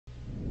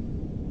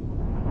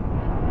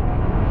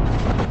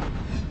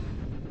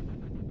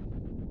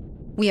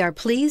We are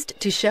pleased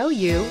to show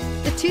you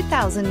the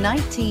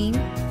 2019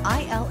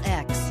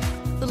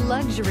 ILX. The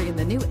luxury in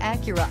the new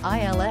Acura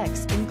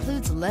ILX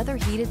includes leather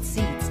heated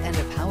seats and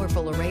a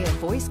powerful array of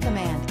voice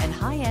command and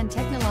high-end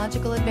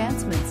technological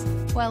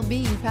advancements, while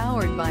being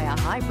powered by a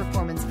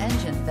high-performance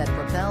engine that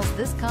propels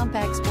this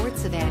compact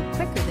sports sedan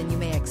quicker than you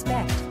may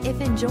expect.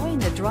 If enjoying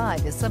the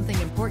drive is something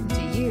important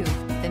to you,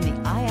 then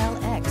the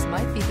ILX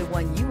might be the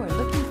one you are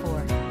looking for.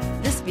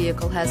 This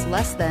vehicle has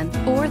less than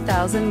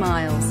 4,000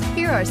 miles.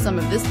 Here are some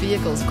of this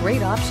vehicle's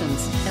great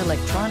options: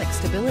 electronic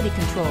stability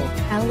control,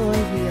 alloy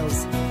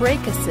wheels,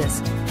 brake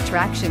assist,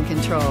 traction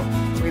control,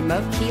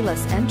 remote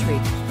keyless entry,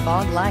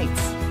 fog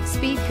lights,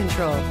 speed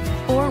control,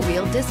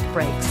 four-wheel disc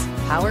brakes,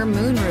 power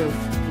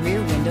moonroof,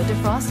 rear window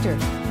defroster.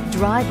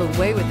 Drive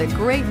away with a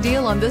great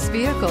deal on this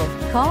vehicle.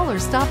 Call or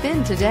stop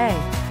in today.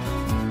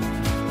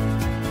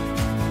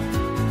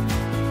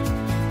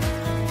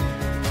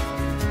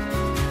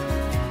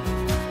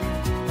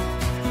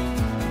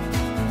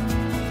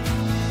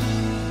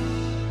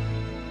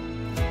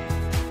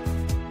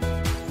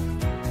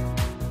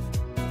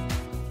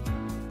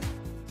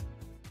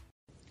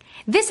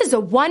 This is a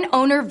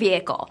one-owner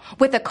vehicle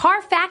with a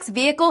Carfax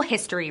Vehicle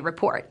History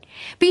Report.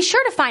 Be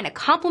sure to find a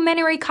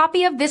complimentary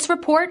copy of this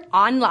report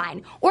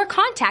online or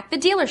contact the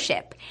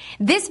dealership.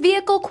 This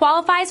vehicle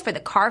qualifies for the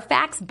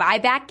Carfax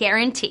Buyback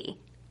Guarantee.